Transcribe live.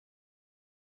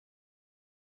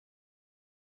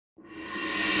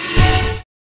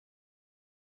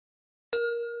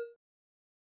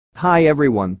Hi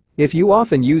everyone, if you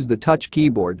often use the touch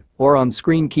keyboard or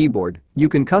on-screen keyboard, you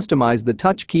can customize the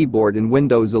touch keyboard in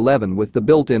Windows 11 with the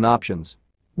built-in options.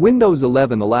 Windows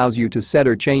 11 allows you to set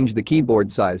or change the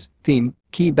keyboard size, theme,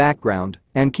 key background,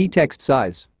 and key text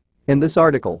size. In this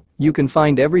article, you can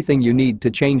find everything you need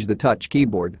to change the touch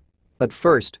keyboard. But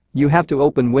first, you have to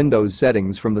open Windows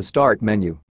settings from the Start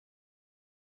menu.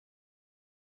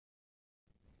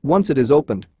 Once it is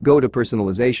opened, go to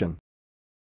Personalization.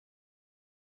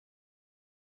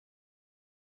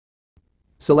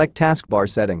 Select Taskbar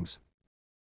Settings.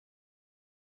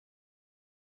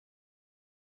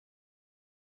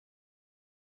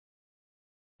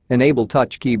 Enable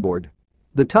Touch Keyboard.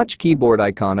 The touch keyboard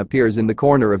icon appears in the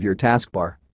corner of your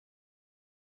taskbar.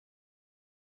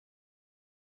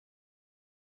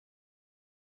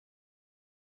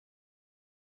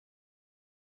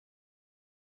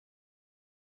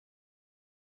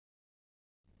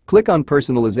 Click on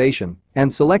Personalization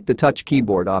and select the touch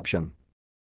keyboard option.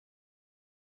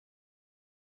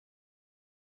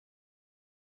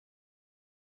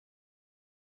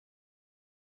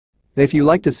 If you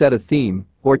like to set a theme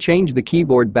or change the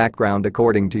keyboard background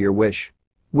according to your wish,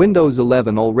 Windows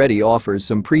 11 already offers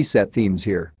some preset themes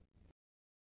here.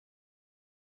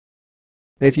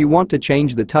 If you want to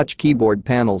change the touch keyboard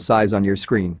panel size on your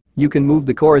screen, you can move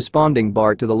the corresponding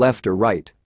bar to the left or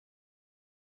right.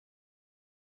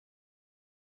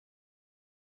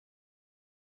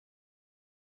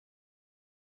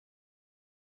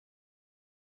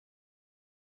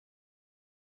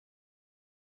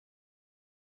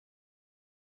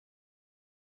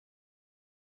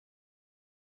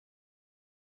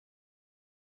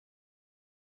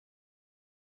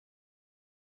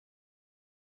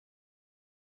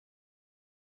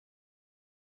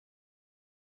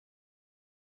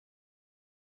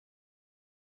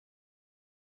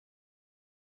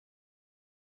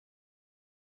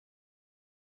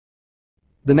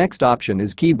 The next option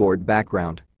is Keyboard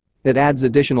Background. It adds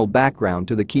additional background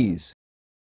to the keys.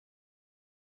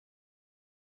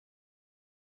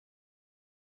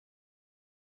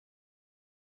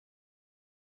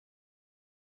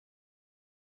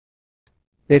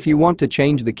 If you want to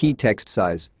change the key text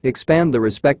size, expand the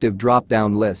respective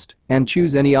drop-down list and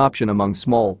choose any option among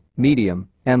small, medium,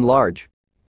 and large.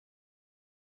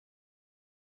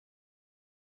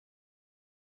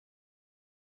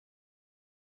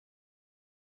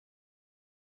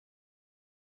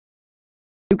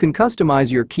 You can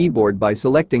customize your keyboard by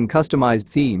selecting Customized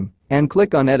Theme and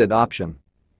click on Edit option.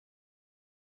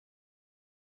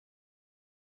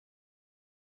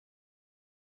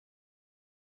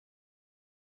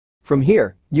 From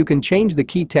here, you can change the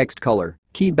key text color,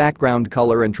 key background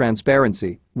color and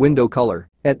transparency, window color,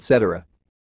 etc.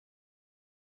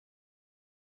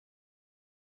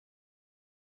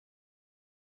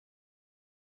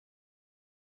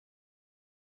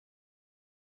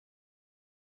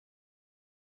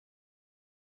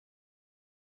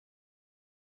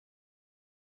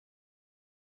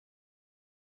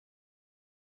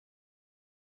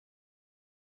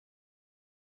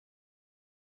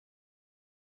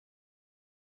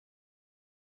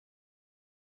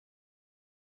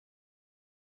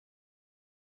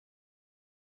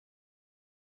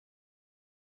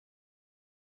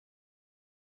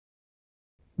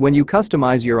 When you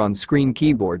customize your on-screen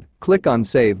keyboard, click on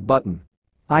Save button.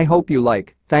 I hope you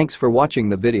like. Thanks for watching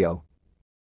the video.